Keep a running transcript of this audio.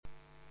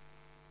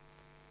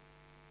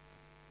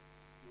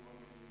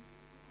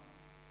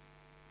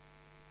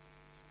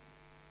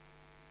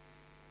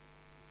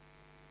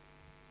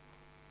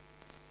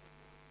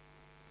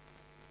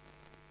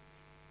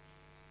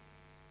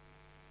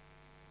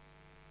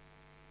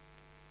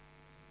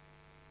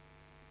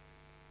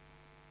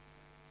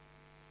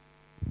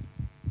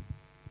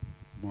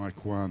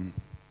Mic 1.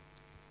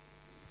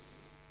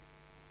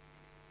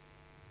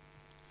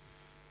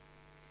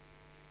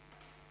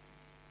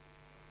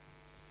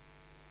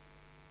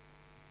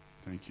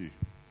 Thank you.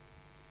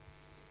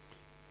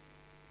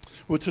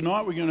 Well,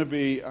 tonight we're going to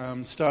be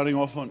starting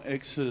off on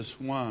Exodus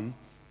 1,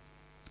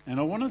 and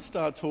I want to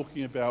start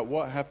talking about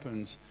what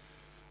happens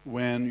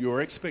when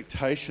your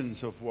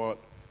expectations of what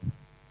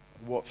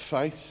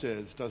faith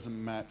says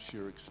doesn't match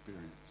your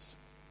experience.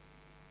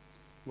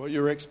 What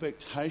your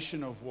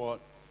expectation of what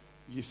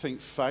you think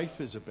faith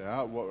is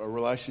about, what a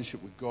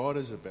relationship with God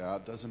is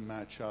about, doesn't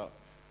match up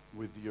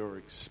with your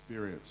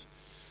experience.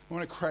 I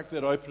want to crack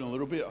that open a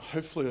little bit.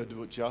 Hopefully I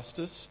do it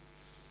justice.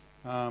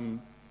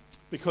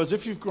 Because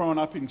if you've grown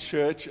up in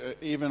church,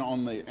 even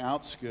on the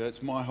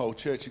outskirts, my whole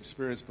church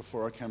experience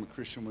before I became a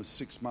Christian was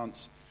 6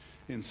 months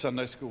in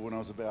Sunday school when I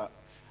was about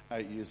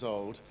 8 years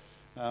old.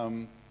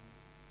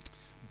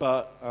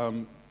 But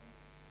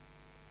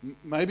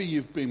maybe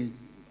you've been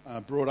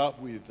brought up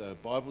with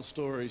Bible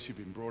stories, you've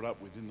been brought up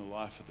within the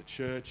life of the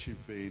church,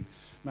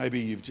 maybe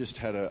you've just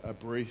had a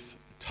brief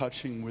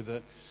touching with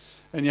it,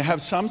 and you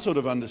have some sort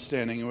of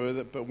understanding with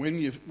it, but when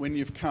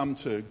you've come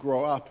to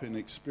grow up and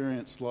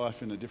experience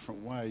life in a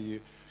different way,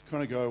 you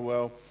kind of go,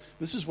 well,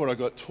 this is what I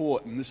got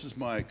taught and this is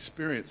my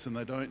experience, and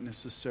they don't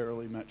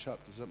necessarily match up.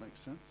 Does that make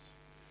sense?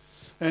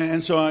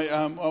 And so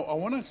I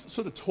want to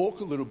sort of talk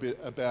a little bit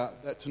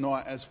about that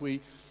tonight as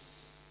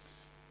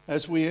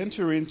we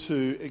enter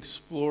into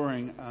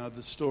exploring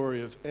the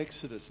story of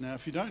Exodus. Now,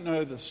 if you don't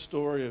know the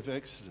story of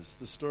Exodus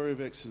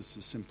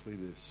is simply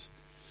this.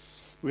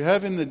 We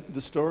have in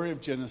the story of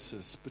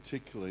Genesis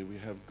particularly, we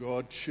have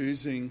God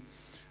choosing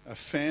a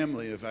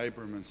family of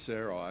Abram and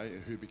Sarai,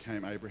 who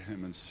became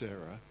Abraham and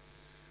Sarah,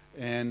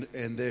 and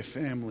their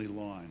family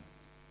line.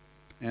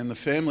 And the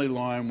family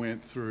line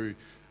went through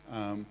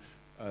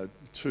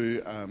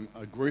to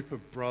a group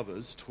of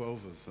brothers,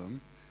 12 of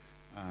them,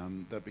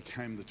 that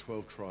became the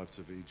 12 tribes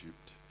of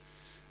Egypt.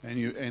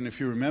 And if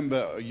you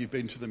remember, you've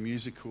been to the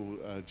musical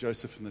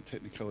Joseph and the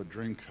Technicolor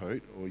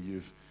Dreamcoat, or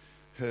you've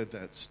heard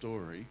that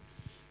story.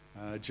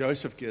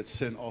 Joseph gets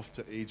sent off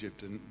to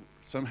Egypt and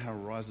somehow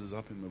rises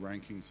up in the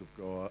rankings of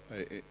God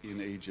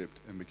in Egypt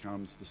and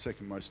becomes the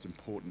second most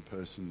important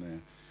person there.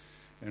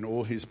 And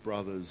all his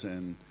brothers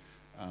and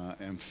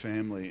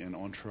family and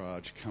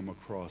entourage come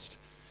across,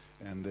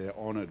 and they're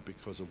honoured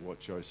because of what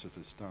Joseph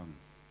has done.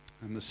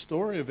 And the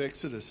story of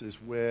Exodus is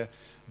where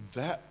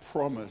that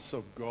promise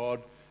of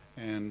God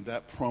and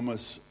that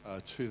promise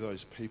to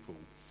those people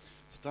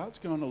starts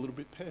going a little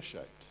bit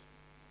pear-shaped.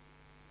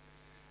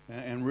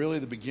 And really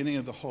the beginning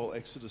of the whole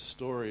Exodus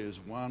story is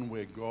one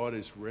where God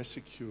is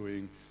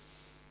rescuing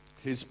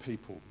his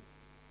people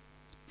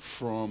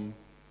from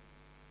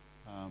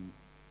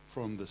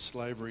the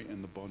slavery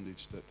and the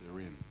bondage that they're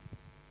in.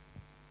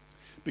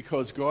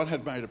 Because God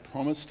had made a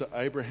promise to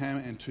Abraham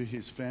and to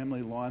his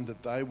family line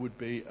that they would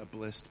be a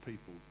blessed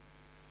people.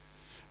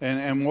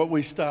 And what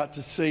we start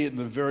to see in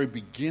the very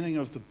beginning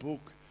of the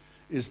book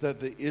is that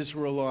the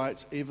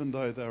Israelites, even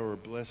though they were a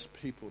blessed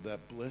people,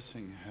 that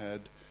blessing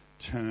had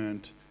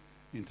turned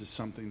into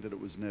something that it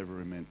was never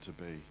meant to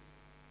be.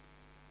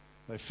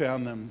 They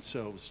found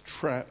themselves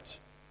trapped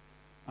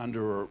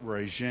under a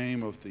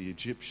regime of the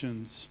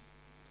Egyptians,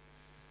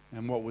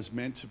 and what was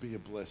meant to be a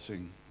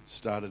blessing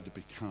started to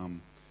become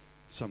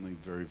something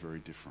very, very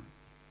different.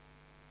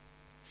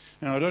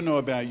 Now, I don't know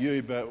about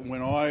you, but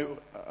when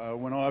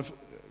I've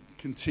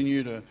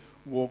continued to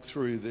walk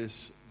through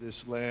this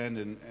land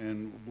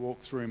and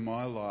walk through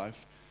my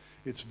life,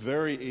 it's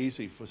very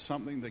easy for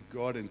something that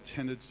God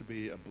intended to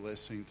be a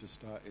blessing to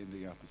start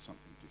ending up as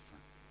something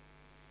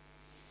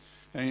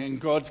different. And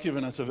God's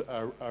given us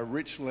a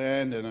rich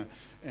land,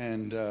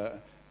 and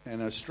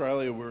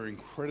Australia, we're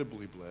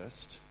incredibly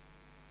blessed.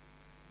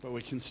 But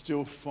we can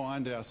still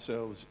find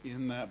ourselves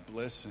in that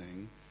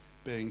blessing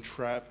being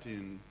trapped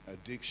in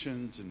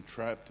addictions and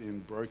trapped in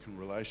broken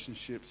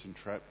relationships and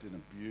trapped in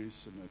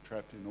abuse and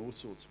trapped in all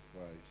sorts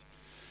of ways.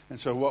 And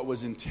so what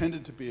was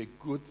intended to be a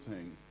good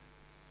thing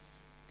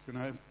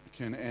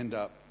can end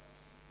up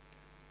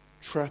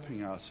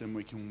trapping us, and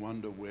we can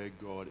wonder where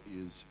God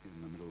is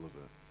in the middle of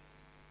it.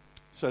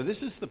 So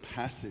this is the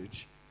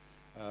passage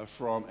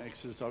from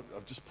Exodus.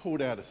 I've just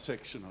pulled out a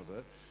section of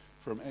it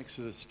from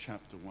Exodus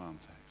chapter 1.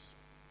 Thanks.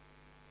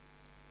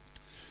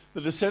 The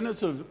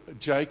descendants of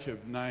Jacob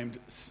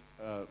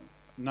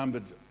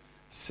numbered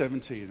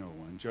 70 in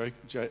all, and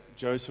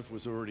Joseph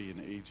was already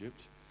in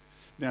Egypt.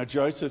 Now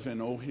Joseph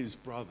and all his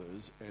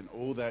brothers and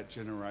all that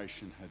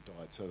generation had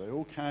died. So they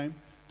all came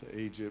to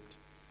Egypt,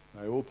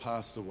 they all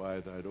passed away,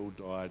 they'd all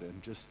died,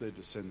 and just their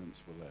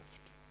descendants were left.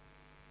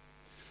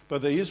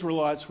 But the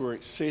Israelites were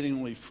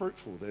exceedingly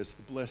fruitful. There's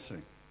the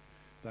blessing.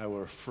 They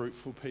were a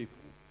fruitful people.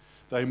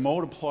 They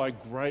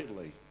multiplied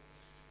greatly,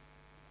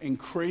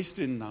 increased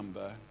in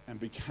number, and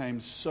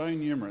became so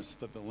numerous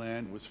that the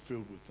land was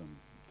filled with them.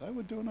 They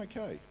were doing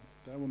okay.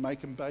 They were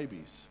making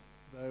babies.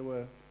 They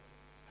were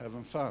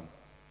having fun.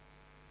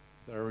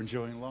 They were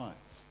enjoying life.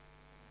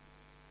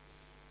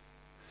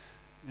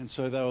 And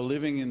so they were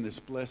living in this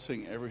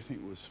blessing.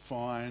 Everything was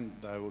fine.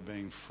 They were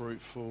being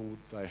fruitful.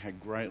 They had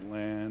great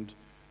land.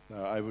 They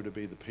were able to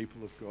be the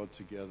people of God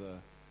together.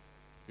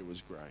 It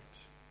was great.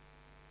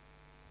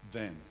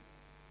 Then,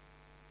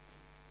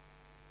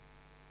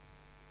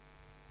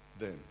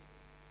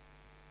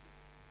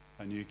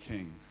 a new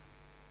king,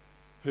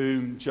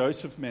 whom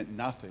Joseph meant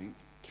nothing,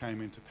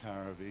 came into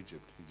power of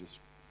Egypt. He just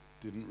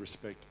didn't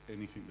respect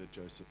anything that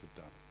Joseph had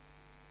done.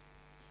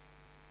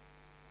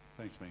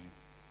 Thanks, Megan.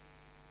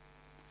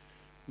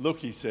 Look,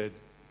 he said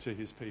to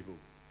his people,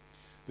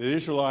 the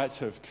Israelites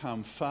have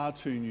come far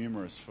too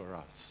numerous for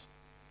us.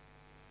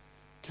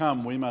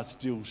 Come, we must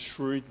deal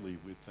shrewdly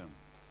with them,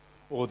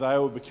 or they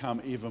will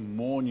become even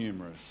more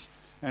numerous.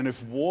 And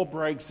if war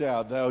breaks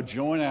out, they'll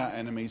join our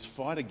enemies,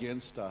 fight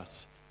against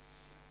us,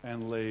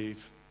 and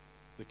leave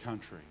the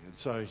country. And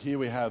so here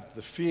we have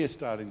the fear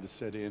starting to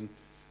set in,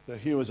 that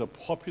here was a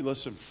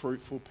populous and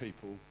fruitful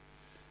people,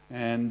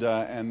 and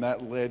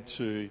that led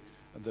to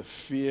the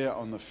fear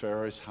on the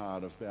Pharaoh's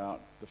heart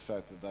about the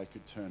fact that they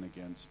could turn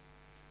against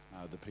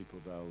the people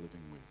they were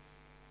living with.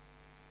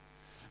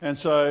 And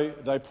so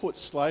they put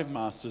slave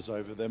masters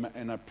over them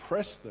and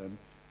oppressed them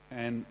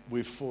and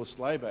with forced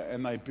labour.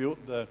 And they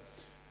built the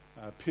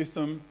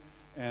Pithom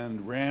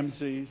and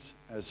Ramses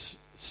as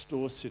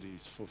store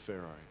cities for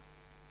Pharaoh.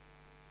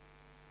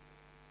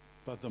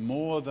 But the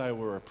more they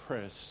were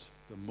oppressed,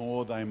 the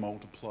more they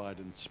multiplied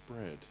and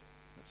spread.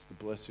 That's the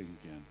blessing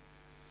again.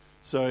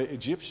 So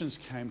Egyptians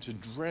came to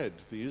dread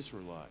the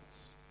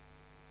Israelites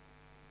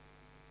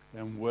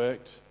and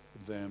worked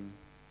them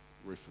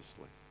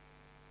ruthlessly.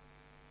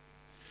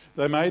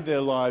 They made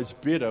their lives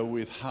bitter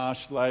with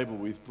harsh labour,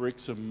 with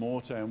bricks and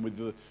mortar, and with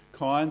the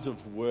kinds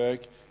of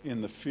work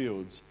in the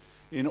fields.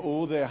 In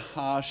all their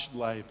harsh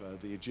labour,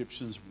 the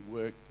Egyptians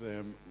worked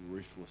them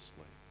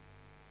ruthlessly.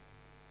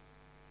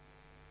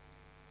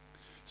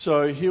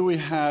 So here we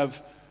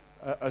have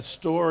a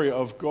story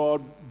of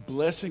God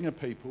blessing a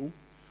people,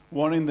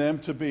 wanting them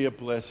to be a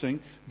blessing,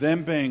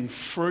 them being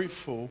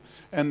fruitful,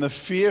 and the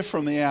fear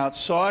from the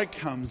outside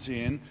comes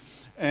in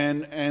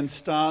and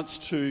starts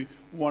to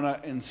want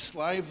to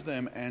enslave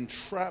them and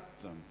trap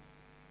them,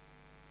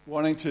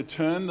 wanting to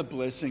turn the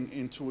blessing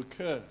into a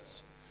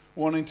curse,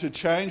 wanting to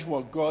change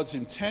what God's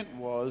intent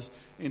was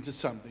into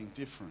something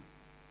different.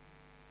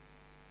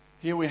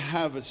 Here we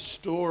have a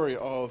story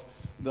of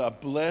the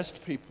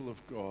blessed people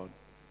of God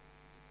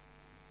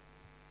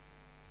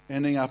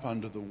ending up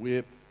under the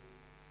whip,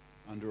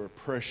 under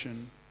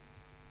oppression,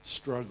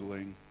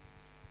 struggling.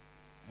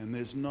 And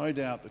there's no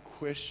doubt the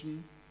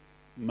question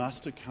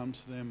must have come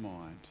to their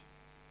mind.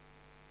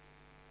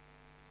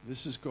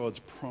 This is God's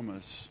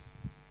promise,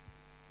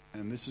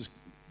 and this is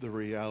the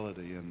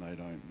reality, and they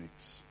don't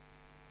mix.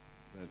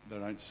 They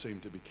don't seem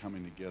to be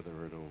coming together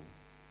at all.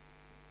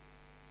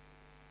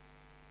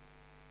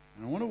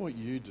 And I wonder what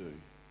you do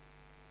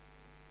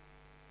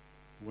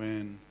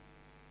when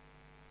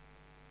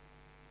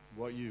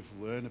what you've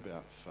learned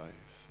about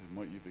faith and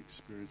what you've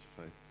experienced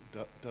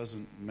faith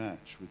doesn't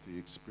match with the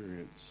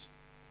experience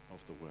of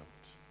the world.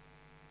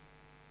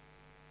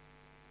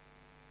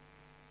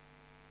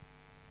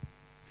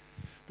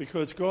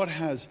 Because God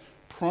has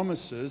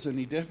promises, and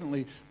he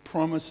definitely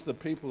promised the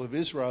people of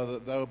Israel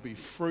that they'll be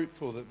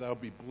fruitful, that they'll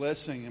be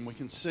blessing. And we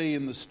can see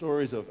in the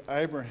stories of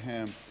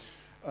Abraham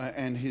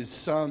and his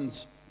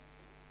sons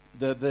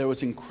that there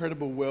was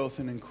incredible wealth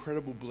and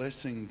incredible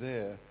blessing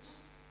there.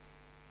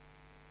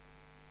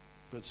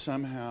 But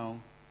somehow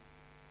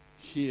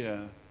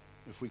here,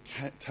 if we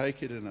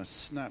take it in a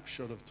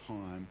snapshot of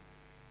time,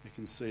 you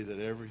can see that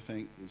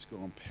everything has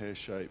gone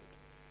pear-shaped,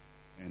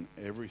 and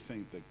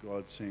everything that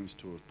God seems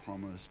to have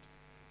promised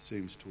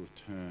seems to have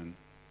turned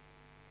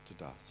to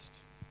dust.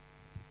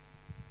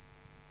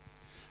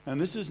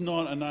 And this is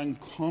not an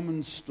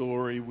uncommon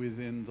story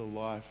within the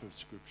life of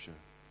Scripture.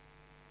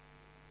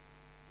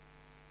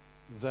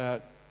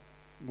 That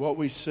what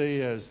we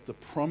see as the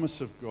promise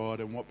of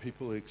God and what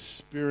people are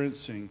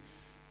experiencing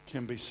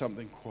can be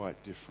something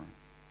quite different.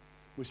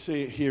 We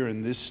see it here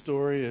in this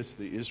story as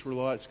the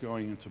Israelites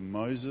going into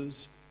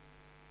Moses.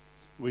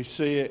 We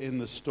see it in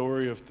the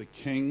story of the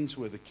kings,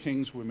 where the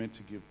kings were meant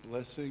to give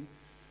blessing,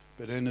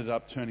 but ended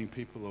up turning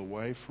people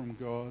away from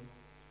God.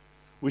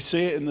 We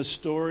see it in the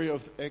story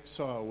of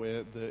exile,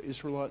 where the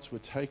Israelites were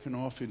taken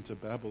off into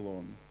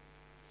Babylon.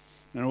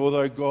 And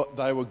although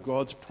they were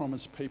God's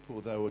promised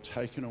people, they were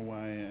taken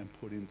away and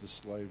put into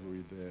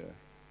slavery there.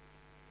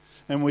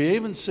 And we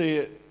even see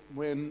it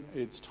when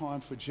it's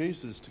time for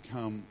Jesus to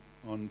come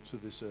onto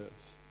this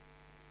earth.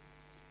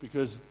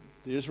 Because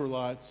the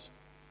Israelites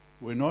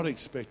were not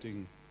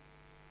expecting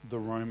the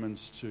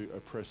Romans to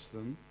oppress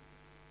them.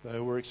 They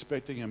were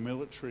expecting a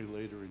military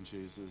leader in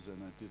Jesus, and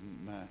it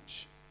didn't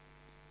match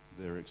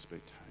their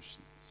expectations.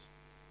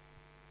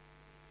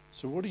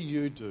 So what do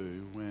you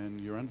do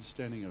when your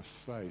understanding of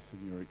faith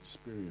and your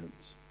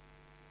experience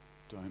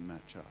don't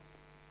match up?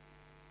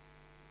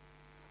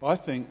 I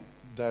think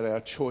that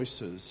our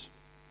choices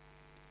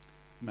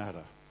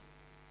matter.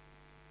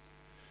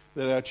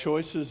 That our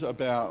choices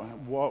about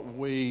what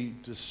we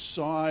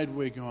decide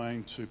we're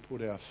going to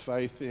put our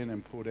faith in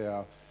and put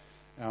our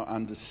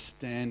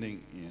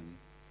understanding in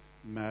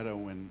matter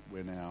when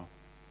our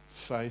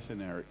faith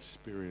and our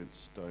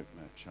experience don't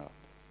match up.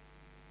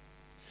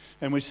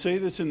 And we see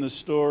this in the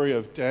story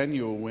of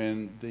Daniel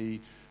when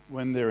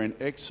they're in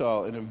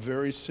exile in a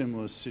very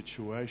similar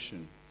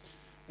situation.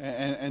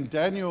 And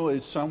Daniel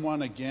is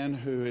someone, again,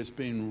 who has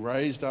been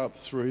raised up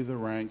through the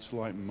ranks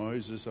like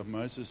Moses, a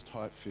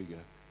Moses-type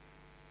figure.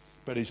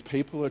 But his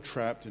people are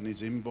trapped and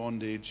he's in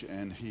bondage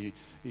and he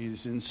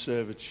is in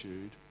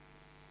servitude.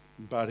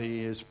 But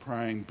he is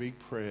praying big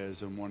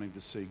prayers and wanting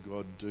to see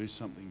God do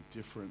something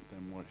different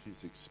than what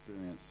his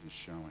experience is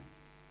showing.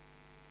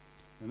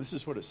 And this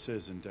is what it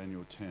says in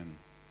Daniel 10,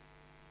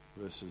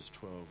 verses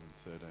 12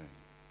 and 13.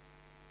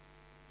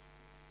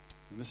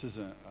 And this is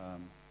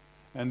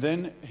and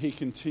then he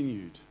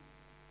continued.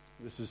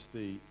 This is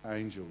the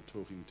angel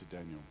talking to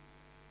Daniel.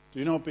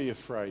 Do not be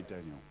afraid,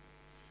 Daniel.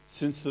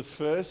 Since the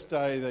first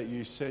day that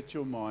you set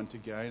your mind to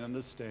gain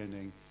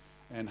understanding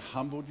and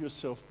humbled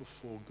yourself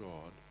before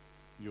God,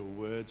 your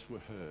words were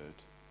heard,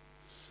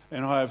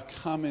 and I have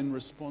come in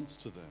response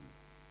to them.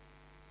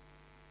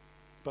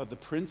 But the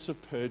prince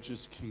of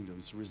Persia's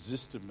kingdoms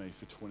resisted me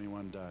for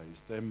 21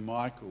 days. Then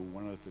Michael,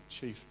 one of the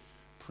chief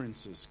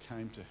princes,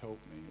 came to help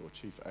me, or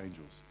chief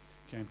angels,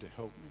 came to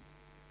help me,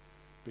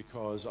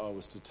 because I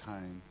was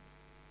detained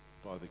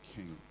by the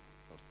king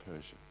of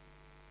Persia.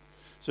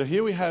 So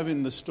here we have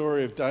in the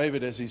story of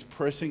David, as he's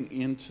pressing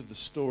into the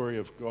story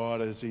of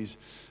God, as he's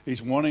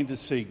wanting to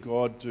see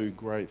God do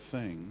great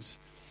things,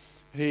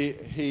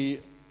 he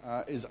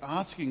is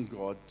asking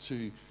God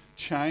to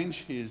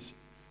change his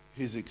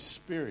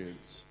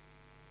experience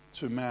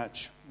to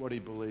match what he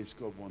believes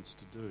God wants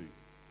to do.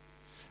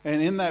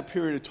 And in that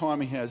period of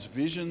time, he has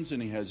visions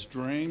and he has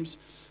dreams.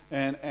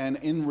 And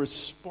in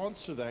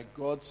response to that,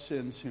 God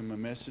sends him a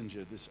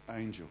messenger, this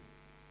angel.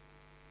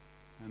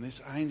 And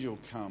this angel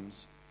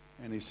comes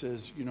and he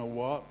says, you know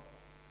what?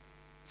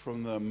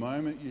 From the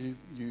moment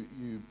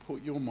you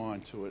put your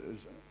mind to it,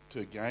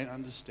 to gain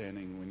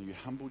understanding, when you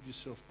humbled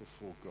yourself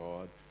before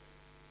God,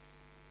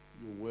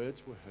 your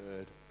words were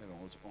heard and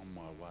I was on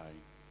my way.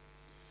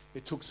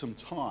 It took some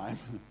time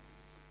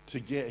to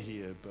get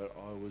here, but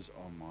I was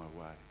on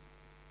my way.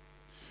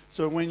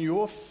 So when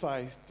your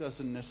faith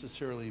doesn't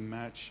necessarily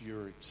match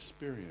your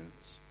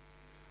experience,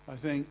 I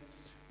think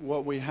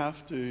what we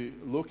have to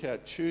look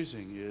at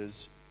choosing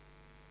is,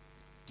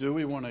 do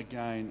we want to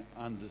gain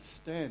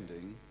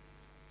understanding?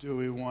 Do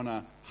we want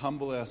to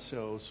humble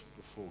ourselves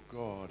before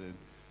God?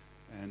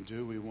 And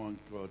do we want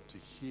God to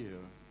hear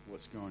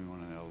what's going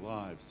on in our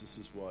lives? This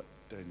is what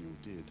Daniel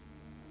did.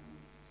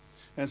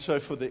 And so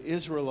for the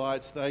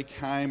Israelites, they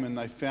came and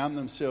they found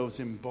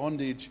themselves in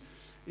bondage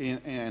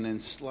and in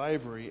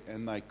slavery,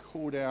 and they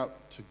called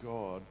out to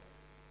God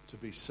to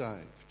be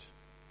saved.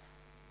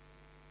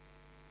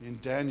 In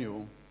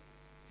Daniel,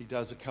 he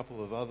does a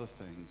couple of other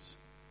things.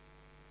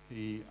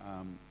 He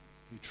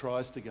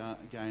tries to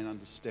gain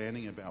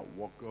understanding about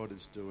what God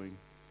is doing.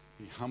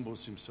 He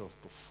humbles himself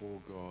before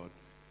God,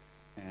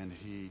 and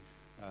he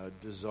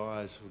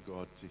desires for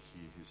God to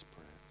hear his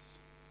prayers.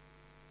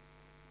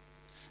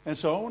 And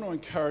so I want to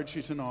encourage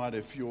you tonight,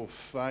 if your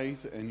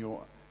faith and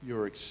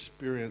your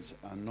experience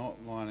are not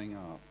lining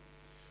up,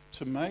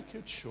 to make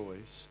a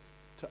choice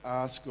to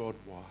ask God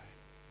why.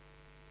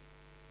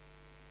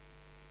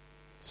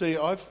 See,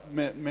 I've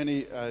met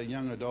many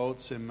young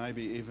adults and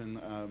maybe even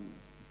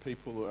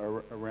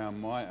people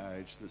around my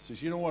age that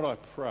says, you know what, I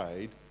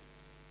prayed,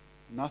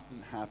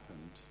 nothing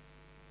happened,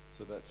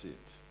 so that's it.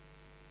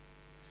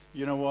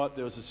 You know what,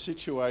 there was a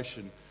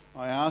situation,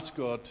 I asked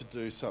God to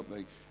do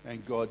something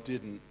and God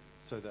didn't,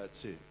 so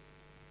that's it.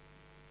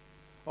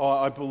 Oh,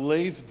 I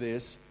believed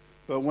this,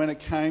 but when it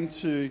came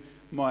to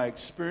my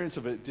experience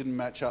of it, it didn't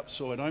match up,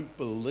 so I don't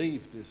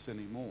believe this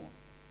anymore.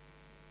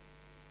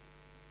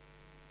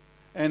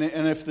 And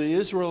if the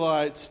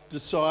Israelites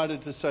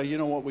decided to say, you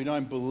know what, we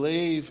don't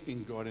believe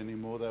in God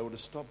anymore, they would have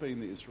stopped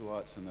being the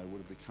Israelites and they would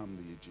have become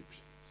the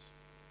Egyptians.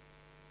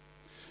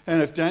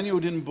 And if Daniel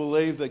didn't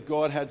believe that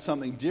God had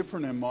something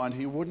different in mind,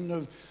 he wouldn't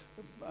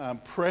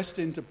have pressed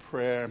into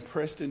prayer and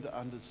pressed into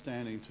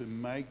understanding to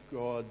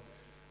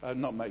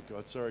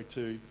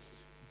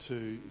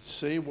to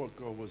see what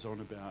God was on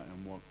about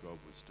and what God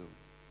was doing.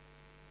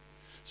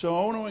 So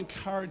I want to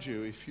encourage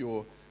you, if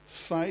your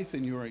faith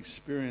and your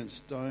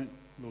experience don't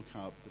look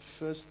up, the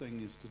first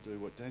thing is to do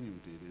what Daniel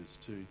did, is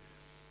to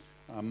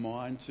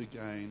mind to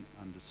gain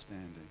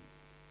understanding.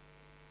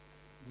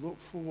 Look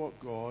for what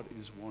God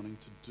is wanting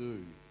to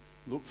do.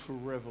 Look for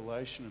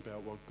revelation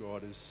about what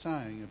God is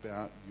saying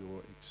about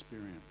your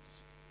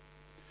experience.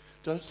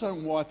 Just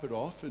don't wipe it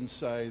off and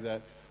say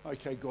that,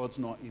 okay, God's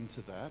not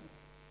into that.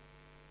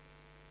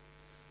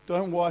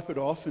 Don't wipe it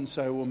off and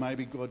say, well,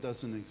 maybe God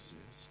doesn't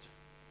exist.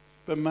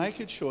 But make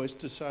a choice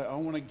to say, I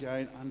want to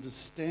gain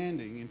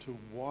understanding into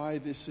why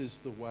this is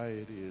the way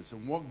it is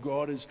and what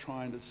God is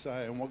trying to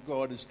say and what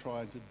God is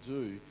trying to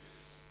do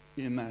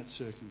in that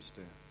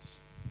circumstance.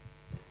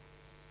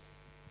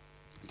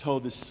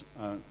 told this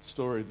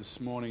story this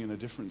morning in a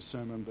different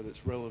sermon, but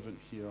it's relevant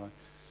here.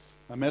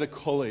 I met a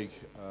colleague.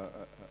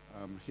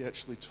 He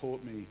actually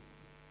taught me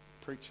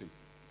preaching,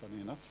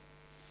 funny enough.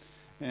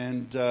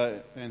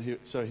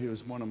 So he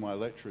was one of my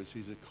lecturers.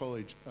 He's a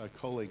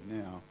colleague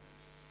now.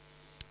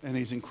 And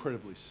he's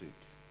incredibly sick.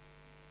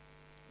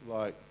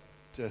 Like,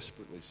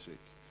 desperately sick.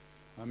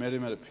 I met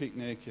him at a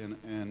picnic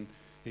and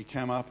he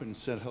came up and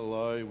said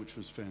hello, which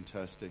was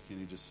fantastic. And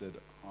he just said,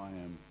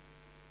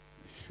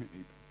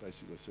 he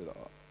basically said,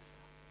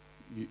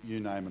 you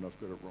name it, I've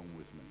got it wrong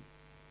with me.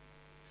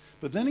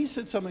 But then he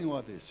said something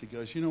like this. He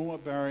goes, you know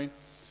what, Barry?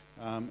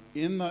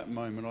 In that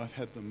moment, I've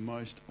had the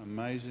most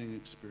amazing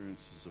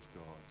experiences of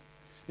God.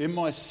 In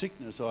my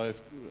sickness,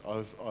 I've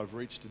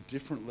reached a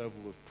different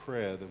level of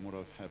prayer than what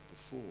I've had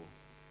before.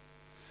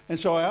 And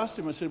so I asked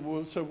him, I said,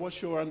 well, so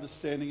what's your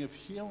understanding of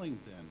healing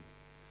then?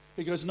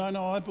 He goes,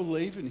 no, I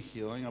believe in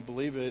healing. I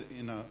believe it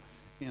in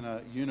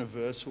a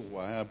universal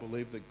way. I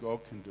believe that God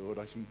can do it.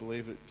 I can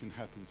believe it can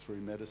happen through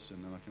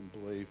medicine, and I can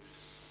believe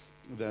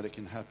that it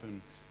can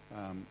happen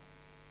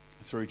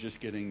through just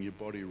getting your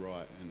body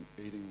right and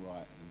eating right.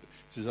 And he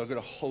says, I've got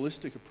a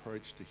holistic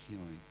approach to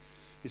healing.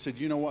 He said,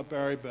 you know what,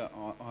 Barry, but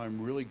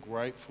I'm really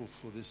grateful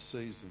for this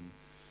season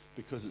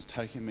because it's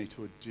taken me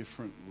to a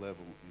different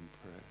level in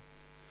prayer.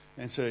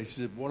 And so he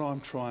said, what I'm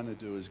trying to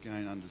do is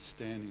gain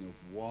understanding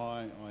of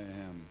why I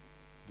am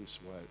this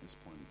way at this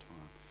point in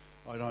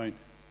time.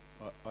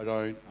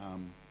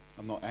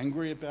 I'm not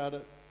angry about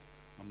it.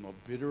 I'm not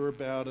bitter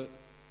about it.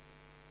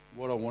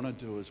 What I want to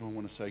do is I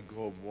want to say,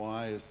 God,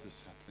 why is this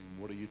happening?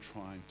 What are you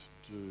trying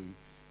to do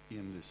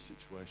in this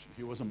situation?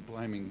 He wasn't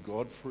blaming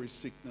God for his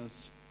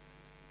sickness,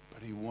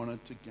 but he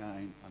wanted to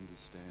gain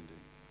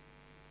understanding.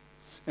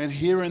 And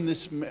here in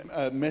this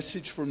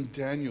message from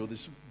Daniel,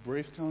 this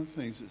brief kind of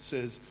things, it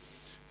says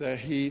that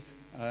he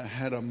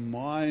had a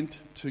mind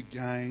to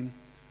gain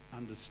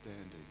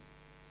understanding.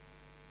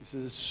 He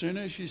says, as soon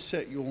as you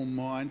set your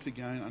mind to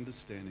gain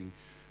understanding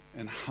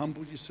and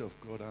humble yourself,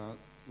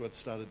 God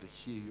started to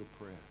hear your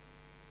prayer.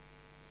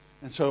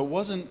 And so it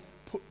wasn't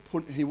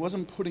he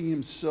wasn't putting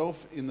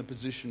himself in the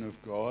position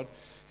of God.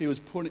 He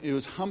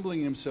was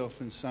humbling himself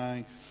and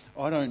saying,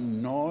 I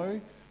don't know,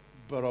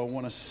 but I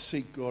want to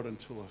seek God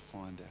until I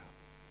find out.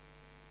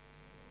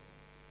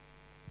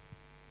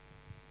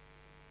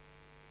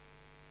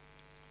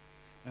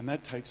 And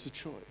that takes a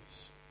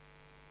choice.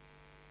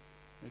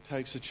 It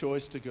takes a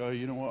choice to go,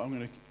 you know what, I'm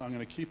going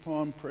to keep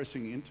on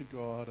pressing into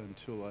God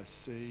until I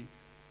see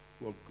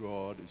what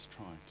God is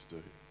trying to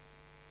do.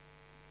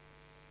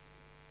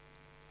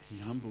 He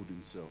humbled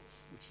himself,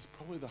 which is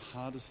probably the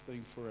hardest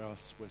thing for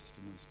us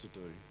Westerners to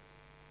do,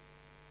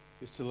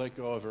 is to let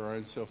go of our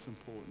own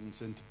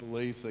self-importance and to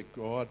believe that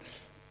God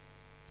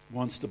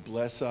wants to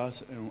bless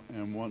us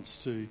and wants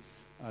to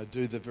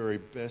do the very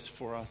best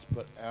for us,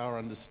 but our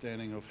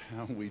understanding of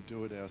how we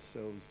do it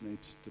ourselves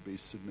needs to be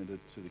submitted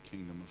to the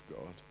kingdom of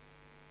God.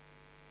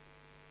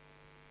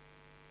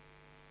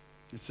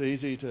 It's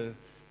easy to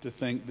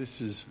think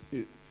this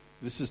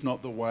is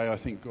not the way I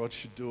think God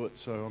should do it,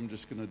 so I'm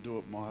just going to do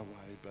it my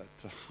way. But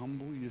to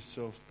humble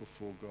yourself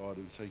before God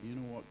and say, you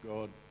know what,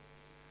 God,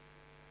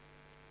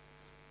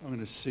 I'm going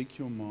to seek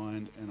your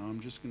mind and I'm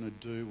just going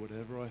to do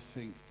whatever I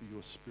think that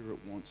your Spirit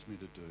wants me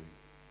to do.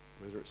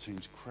 Whether it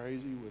seems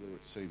crazy, whether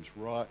it seems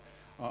right,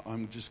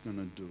 I'm just going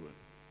to do it.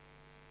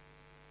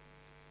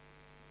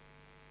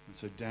 And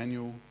so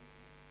Daniel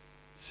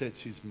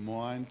sets his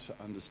mind to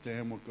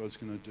understand what God's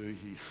going to do.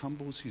 He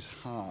humbles his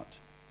heart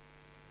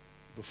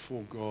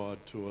before God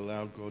to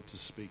allow God to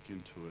speak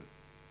into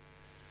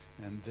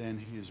it. And then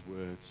his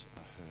words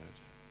are heard.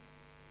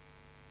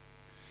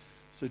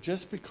 So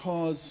just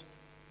because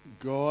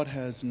God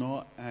has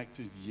not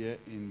acted yet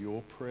in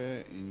your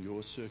prayer, in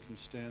your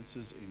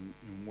circumstances,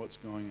 in what's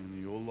going on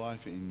in your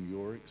life, in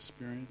your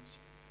experience,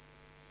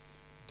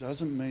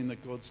 doesn't mean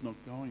that God's not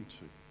going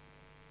to.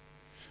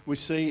 We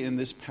see in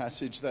this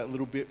passage that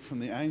little bit from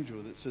the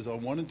angel that says, I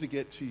wanted to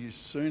get to you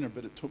sooner,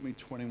 but it took me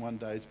 21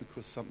 days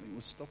because something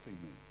was stopping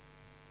me.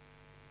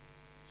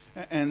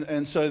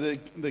 And so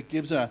that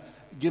gives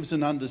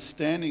an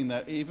understanding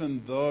that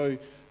even though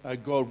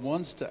God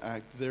wants to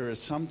act, there are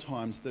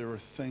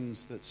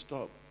things that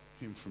stop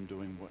him from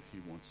doing what he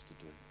wants to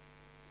do.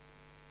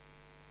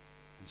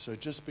 And so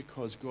just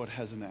because God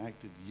hasn't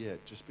acted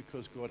yet, just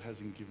because God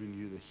hasn't given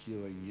you the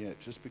healing yet,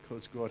 just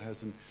because God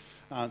hasn't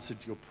answered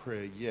your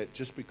prayer yet,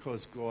 just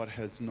because God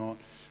has not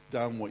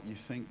done what you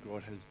think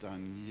God has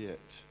done yet,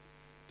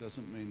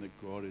 doesn't mean that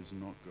God is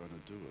not going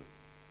to do it.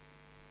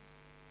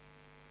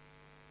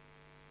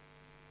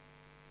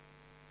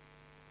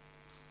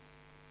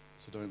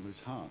 So don't lose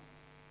heart.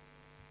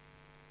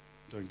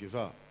 Don't give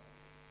up.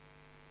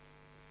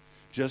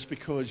 Just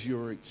because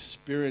your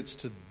experience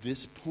to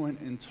this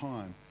point in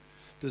time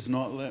does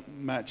not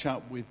match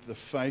up with the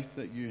faith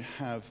that you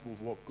have with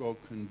what God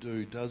can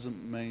do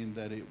doesn't mean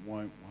that it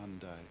won't one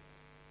day.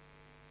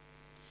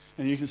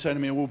 And you can say to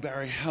me, well,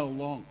 Barry, how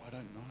long? I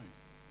don't know.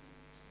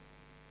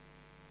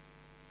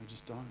 I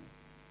just don't.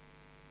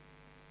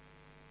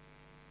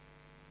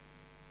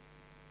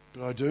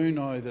 But I do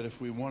know that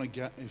if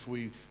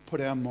we put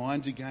our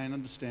mind to gain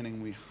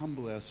understanding, we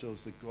humble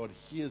ourselves, that God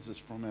hears us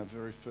from our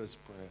very first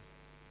prayer.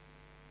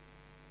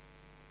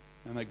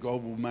 And that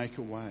God will make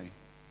a way.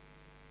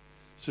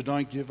 So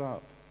don't give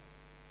up.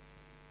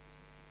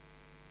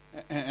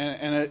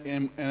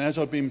 And as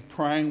I've been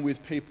praying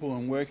with people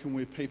and working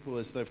with people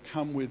as they've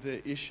come with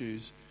their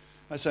issues,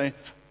 I say,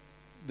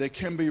 there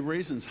can be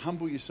reasons.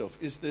 Humble yourself.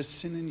 Is there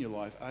sin in your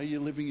life? Are you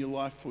living your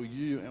life for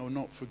you or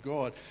not for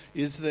God?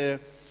 Is there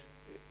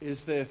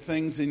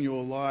things in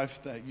your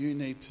life that you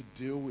need to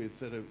deal with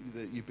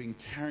that you've been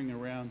carrying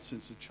around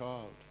since a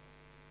child?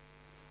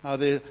 Are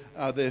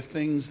there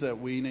things that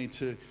we need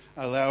to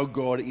allow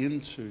God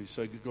into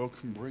so that God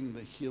can bring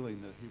the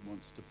healing that He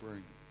wants to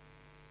bring?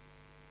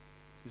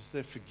 Is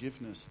there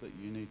forgiveness that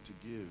you need to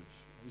give?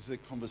 Is there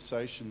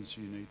conversations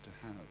you need to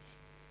have?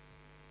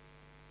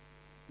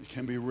 There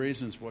can be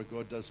reasons why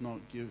God does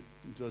not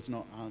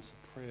answer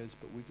prayers,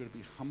 but we've got to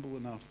be humble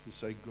enough to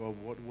say, God,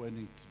 what do I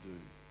need to do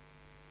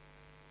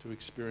to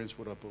experience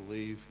what I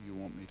believe you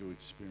want me to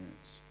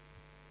experience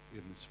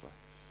in this faith?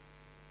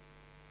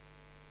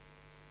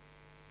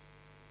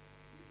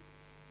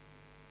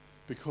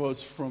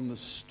 Because from the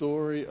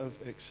story of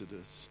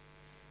Exodus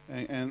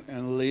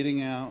and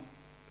leading out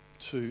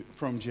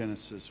from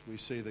Genesis, we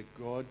see that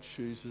God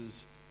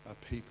chooses a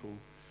people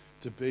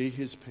to be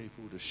His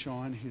people, to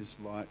shine His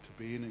light, to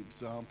be an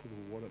example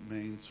of what it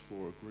means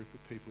for a group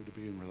of people to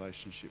be in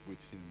relationship with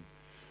Him.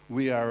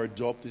 We are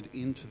adopted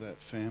into that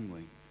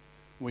family.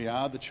 We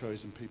are the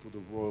chosen people, the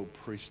royal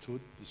priesthood,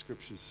 the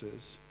Scripture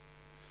says.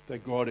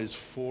 That God is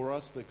for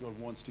us, that God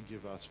wants to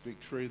give us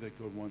victory, that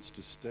God wants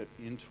to step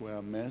into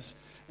our mess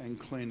and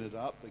clean it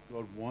up, that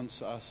God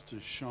wants us to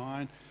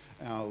shine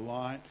our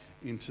light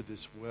into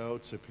this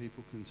world so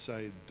people can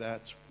say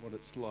that's what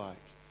it's like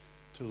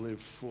to live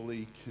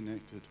fully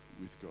connected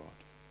with God.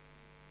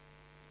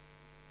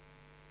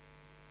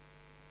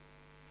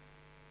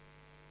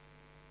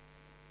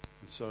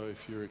 And so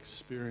if your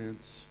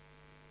experience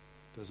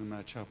doesn't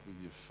match up with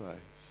your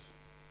faith,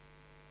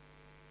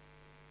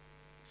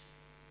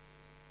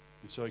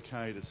 it's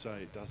okay to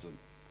say it doesn't.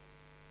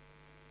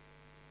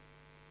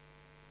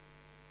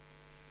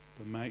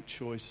 But make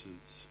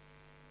choices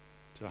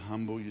to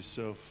humble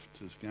yourself,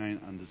 to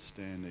gain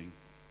understanding.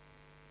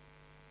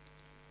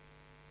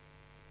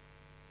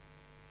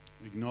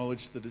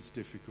 Acknowledge that it's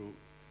difficult.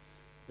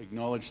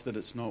 Acknowledge that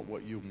it's not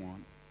what you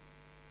want.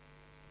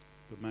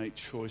 But make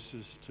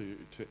choices to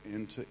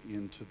enter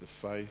into the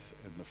faith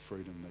and the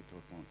freedom that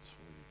God wants for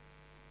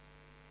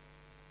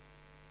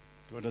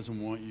you. God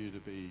doesn't want you to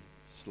be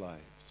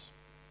slaves.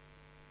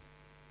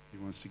 He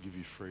wants to give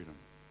you freedom.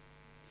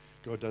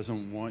 God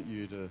doesn't want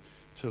you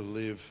to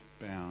live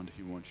bound.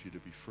 He wants you to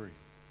be free.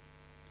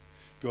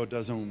 God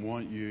doesn't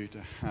want you to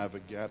have a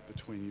gap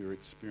between your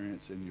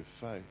experience and your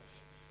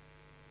faith.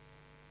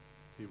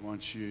 He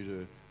wants you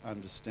to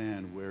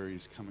understand where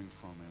He's coming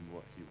from and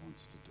what He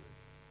wants to do.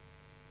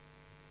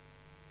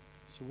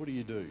 So what do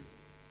you do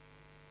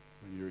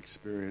when your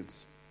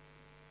experience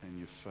and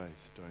your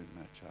faith don't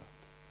match up?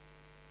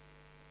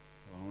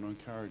 Well, I want to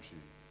encourage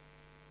you.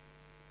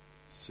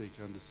 Seek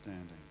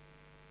understanding.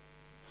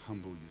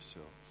 Humble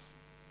yourself.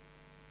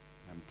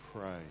 And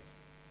pray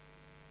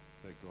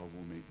that God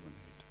will meet your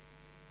need.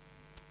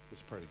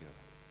 Let's pray together.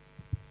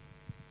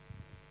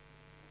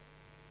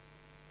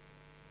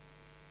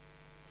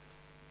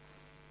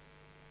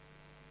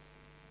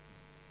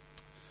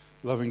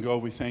 Loving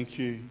God, we thank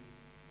you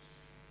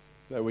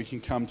that we can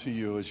come to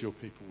you as your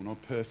people,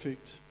 not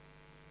perfect,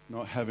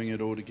 not having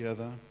it all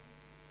together,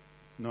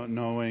 not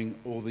knowing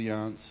all the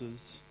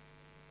answers.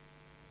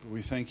 But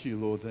we thank you,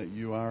 Lord, that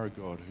you are a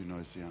God who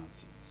knows the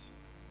answers.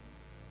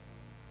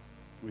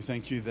 We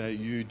thank you that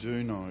you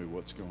do know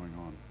what's going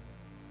on.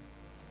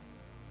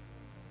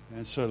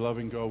 And so,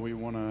 loving God, we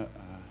want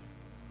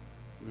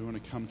to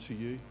come to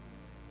you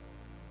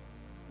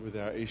with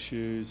our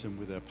issues and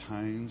with our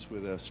pains,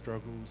 with our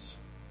struggles.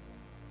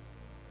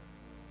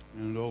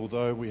 And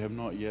although we have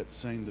not yet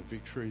seen the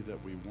victory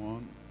that we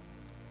want,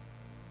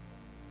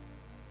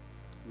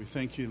 we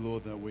thank you,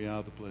 Lord, that we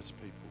are the blessed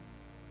people.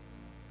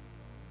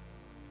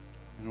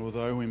 And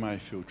although we may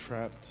feel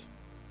trapped,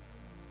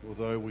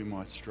 although we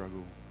might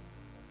struggle,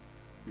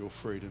 your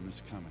freedom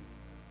is coming.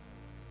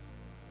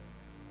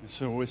 And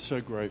so we're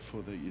so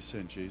grateful that you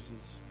sent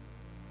Jesus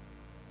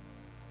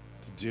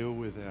to deal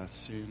with our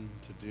sin,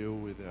 to deal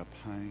with our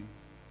pain,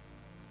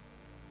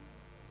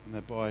 and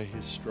that by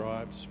His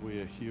stripes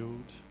we are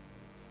healed,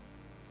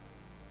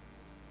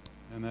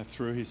 and that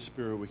through His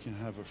Spirit we can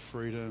have a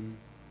freedom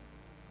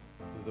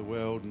that the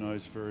world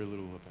knows very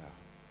little about.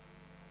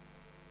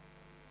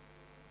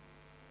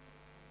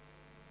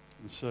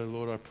 And so,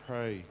 Lord, I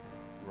pray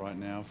right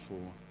now for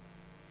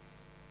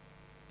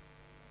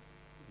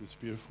this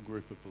beautiful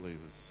group of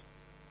believers,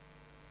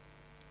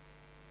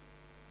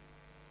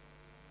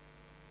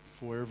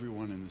 for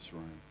everyone in this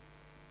room.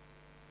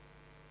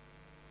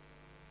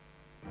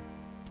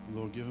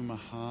 Lord, give them a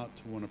heart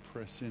to want to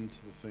press into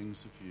the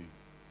things of you.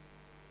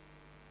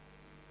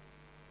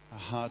 A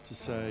heart to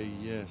say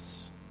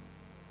yes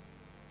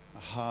a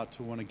heart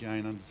to want to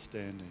gain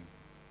understanding,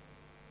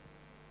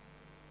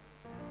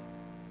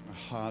 a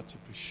heart to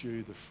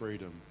pursue the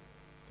freedom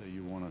that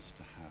you want us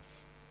to have.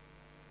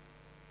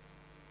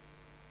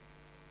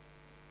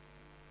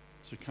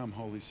 So come,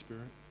 Holy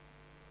Spirit,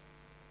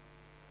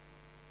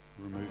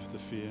 remove the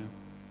fear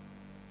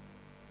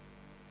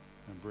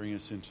and bring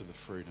us into the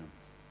freedom.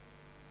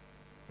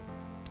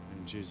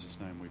 In Jesus'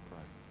 name we pray.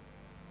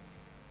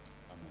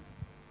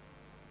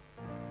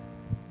 Amen.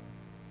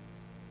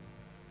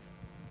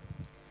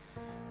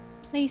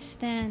 Please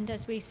stand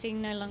as we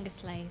sing No Longer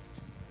Slaves.